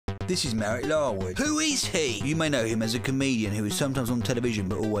This is Marek Larwood. Who is he? You may know him as a comedian who is sometimes on television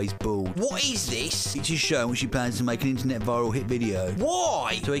but always bald. What is this? It's his show in which he plans to make an internet viral hit video.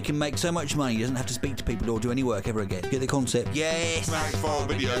 Why? So he can make so much money he doesn't have to speak to people or do any work ever again. Get the concept? Yes! Marek for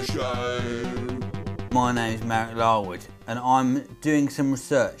video show. My name is Marek Larwood and I'm doing some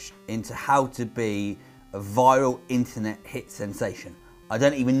research into how to be a viral internet hit sensation. I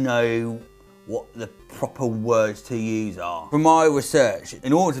don't even know what the proper words to use are. From my research,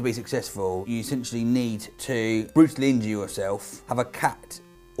 in order to be successful, you essentially need to brutally injure yourself, have a cat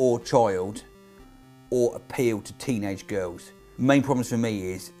or child, or appeal to teenage girls. The main problem for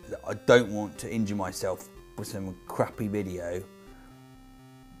me is that I don't want to injure myself with some crappy video.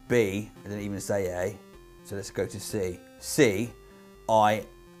 B, I didn't even say A, so let's go to C. C, I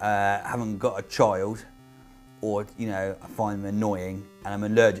haven't got a child, or I find them annoying and I'm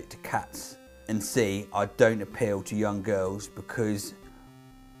allergic to cats. And C, I don't appeal to young girls because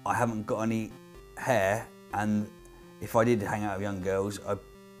I haven't got any hair, and if I did hang out with young girls, I'd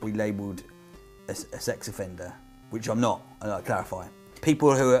be labelled a sex offender, which I'm not, I'd like to clarify.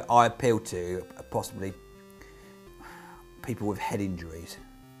 People who I appeal to are possibly people with head injuries,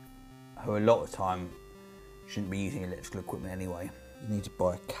 who a lot of the time shouldn't be using electrical equipment anyway. You need to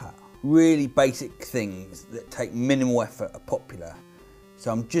buy a cat. Really basic things that take minimal effort are popular. So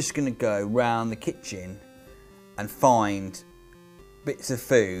I'm just going to go round the kitchen and find bits of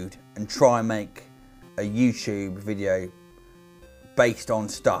food and try and make a YouTube video based on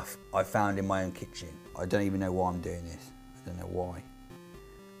stuff I found in my own kitchen. I don't even know why I'm doing this. I don't know why.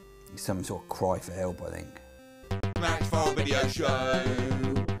 It's some sort of cry for help, I think. Marek for video show.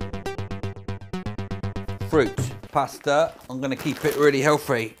 Fruit, pasta. I'm going to keep it really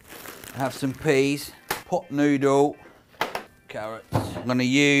healthy. I have some peas, pot noodle, carrots. I'm going to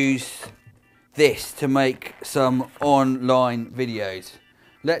use this to make some online videos.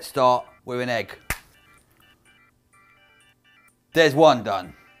 Let's start with an egg. There's one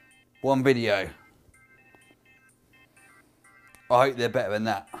done. One video. I hope they're better than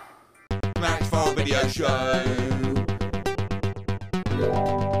that. Marek for video show.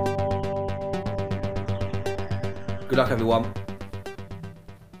 Good luck, everyone.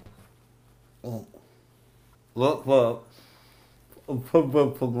 Look. From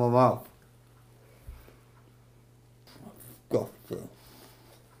my mouth. Disgusting.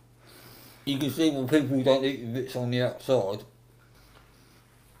 You can see when people don't eat the bits on the outside.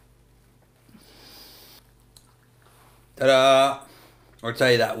 Ta-da! I'll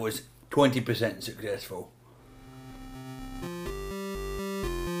tell you that was 20% successful.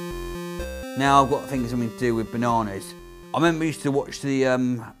 Now I've got things something to do with bananas. I remember I used to watch the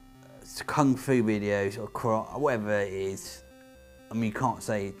kung fu videos or whatever it is. I mean, you can't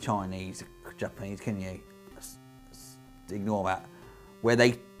say Chinese or Japanese, can you? Ignore that. Where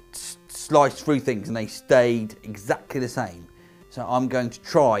they sliced through things and they stayed exactly the same. So I'm going to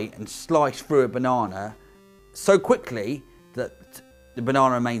try and slice through a banana so quickly that the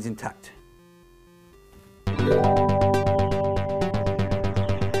banana remains intact.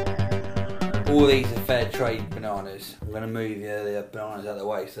 All these are fair trade bananas. I'm going to move the bananas out of the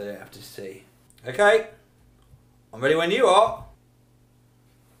way so they don't have to see. Okay, I'm ready when you are.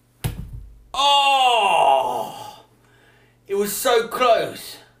 Oh! It was so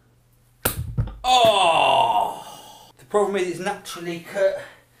close. Oh! The problem is it's naturally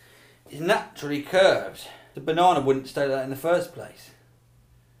curved. The banana wouldn't stay like that in the first place.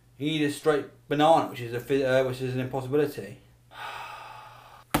 You need a straight banana, which is an impossibility.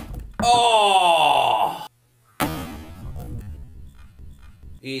 Oh!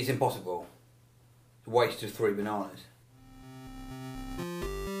 It is impossible. It's a waste of 3 bananas.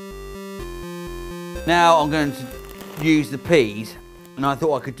 Now I'm going to use the peas, and I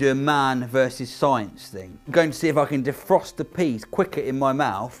thought I could do a man versus science thing. I'm going to see if I can defrost the peas quicker in my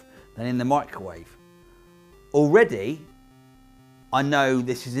mouth than in the microwave. Already, I know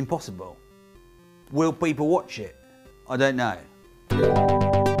this is impossible. Will people watch it? I don't know.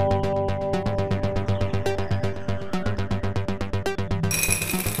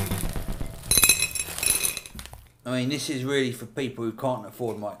 I mean, this is really for people who can't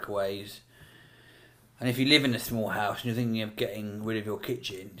afford microwaves. And if you live in a small house and you're thinking of getting rid of your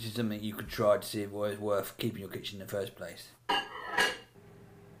kitchen, this is something you could try to see if it was worth keeping your kitchen in the first place.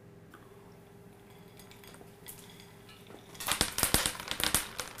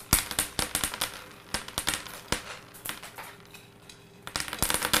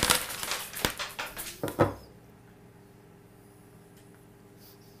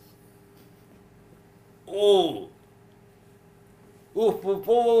 Oh!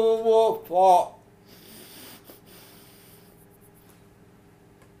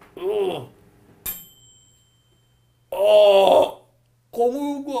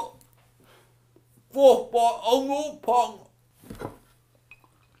 more pong.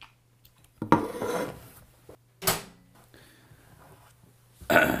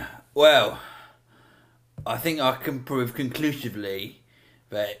 Well, I think I can prove conclusively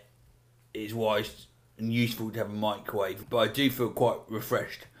that it's wise and useful to have a microwave, but I do feel quite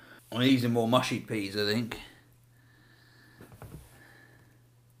refreshed. And these are more mushy peas, I think.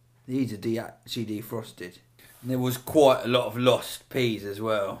 These are actually defrosted. And there was quite a lot of lost peas as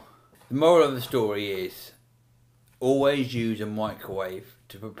well. The moral of the story is, always use a microwave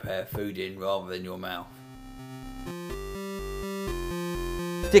to prepare food in rather than your mouth.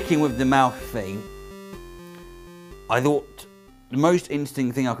 Sticking with the mouth theme, I thought the most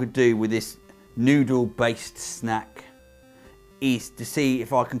interesting thing I could do with this noodle-based snack is to see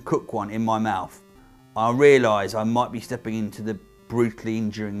if I can cook one in my mouth. I realise I might be stepping into the brutally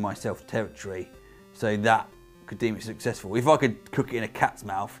injuring myself territory, so that could deem it successful. If I could cook it in a cat's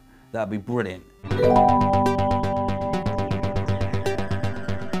mouth, that would be brilliant.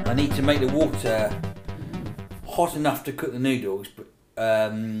 I need to make the water hot enough to cook the noodles, but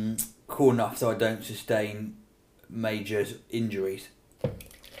cool enough so I don't sustain major injuries.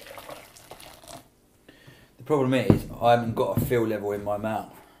 The problem is I haven't got a feel level in my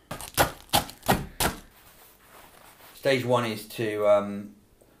mouth. Stage one is to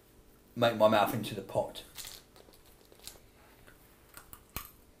make my mouth into the pot.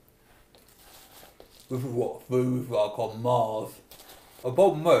 This is what food is like on Mars.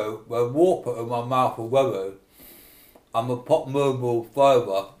 Above me, where water in my mouth is weathered, and the pot movable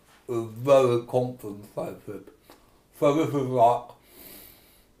flavour is very concentrated. So this is like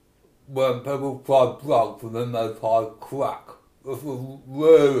when people try drugs and then they try crack. This is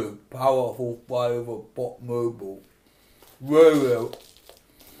really powerful flavour pot movable. Really,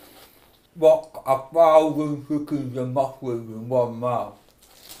 like 1,000 chickens and mushrooms in one mouth.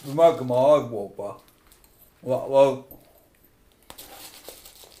 It's making my eyes water. Well,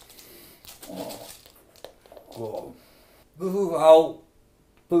 oh, God. This is how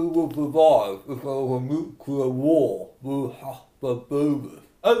people survive if there was a nuclear war. We have to do this.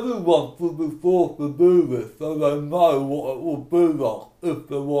 Everyone should be forced to do this so they know what it would be like if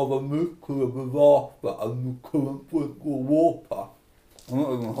there was a nuclear disaster and you couldn't drink your water. I'm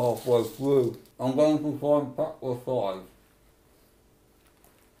not even halfway through. I'm going to try and pack the size.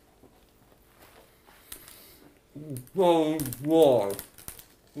 It's very dry.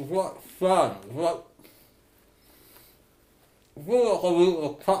 It's like sand. It's like... I feel like I've eaten a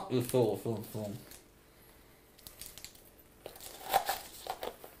cactus or something.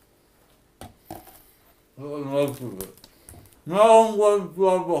 I got enough of it. Now I'm going to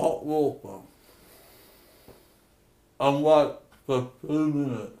grab the hot water and wait for 2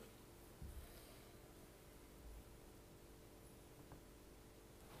 minutes.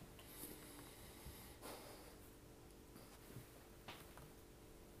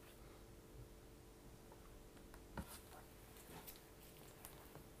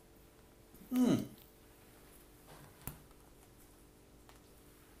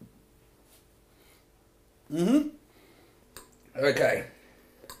 Okay.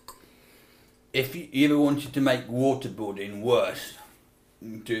 If you ever wanted to make waterboarding worse,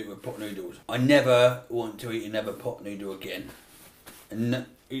 do it with pot noodles. I never want to eat another pot noodle again. And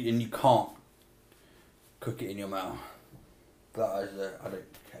you can't cook it in your mouth. But I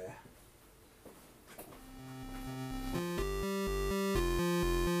don't care.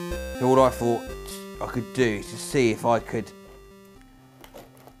 So what I thought I could do is to see if I could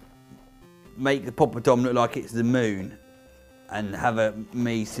make the poppadom look like it's the moon, and have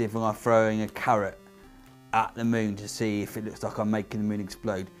me see if I'm throwing a carrot at the moon to see if it looks like I'm making the moon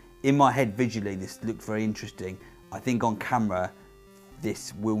explode. In my head, visually, this looked very interesting. I think on camera,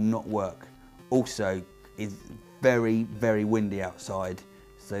 this will not work. Also, it's very, very windy outside,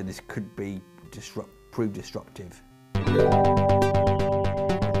 so this could be prove destructive.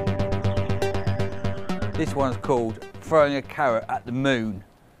 This one's called Throwing a Carrot at the Moon,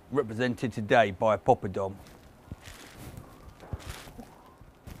 represented today by a poppadom.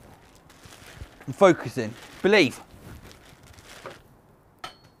 I'm focusing. Believe.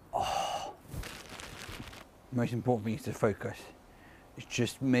 Oh. Most important thing is to focus. It's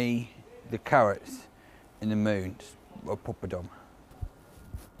just me, the carrots, and the moon. A poppadom.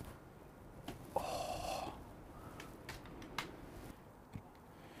 Oh.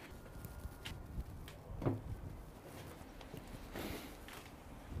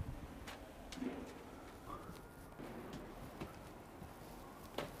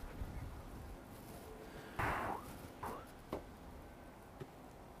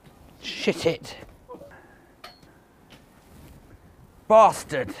 Shit it.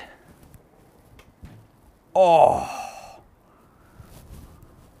 Bastard. Oh!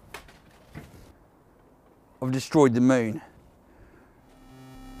 I've destroyed the moon.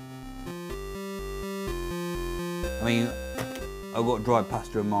 I mean, I've got dried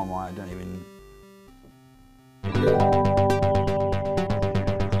pasta and Marmite, I don't even...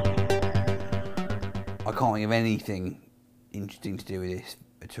 I can't think of anything interesting to do with this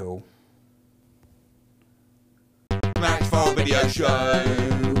at all. Max File Video Show.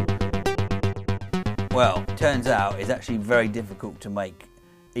 Well, turns out it's actually very difficult to make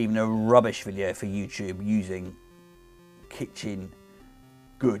even a rubbish video for YouTube using kitchen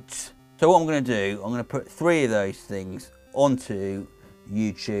goods. So what I'm going to do, I'm going to put 3 of those things onto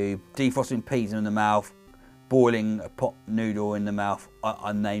YouTube. Defrosting peas in the mouth, boiling a pot noodle in the mouth,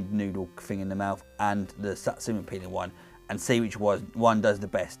 unnamed noodle thing in the mouth, and the satsuma peeling one, and see which one does the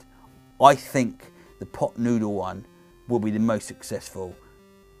best. I think the pot noodle one will be the most successful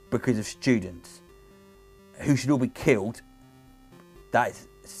because of students who should all be killed. That is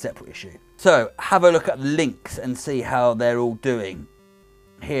a separate issue. So have a look at the links and see how they're all doing.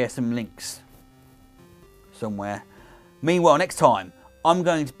 Here are some links somewhere. Meanwhile, next time, I'm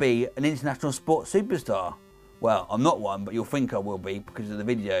going to be an international sports superstar. Well, I'm not one, but you'll think I will be because of the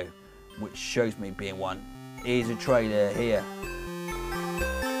video, which shows me being one. Here's a trailer here.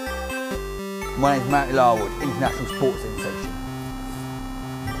 My name's Marek Larwood, international sports sensation.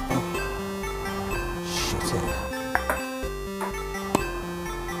 Shit it.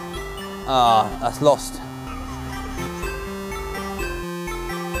 Ah, that's lost.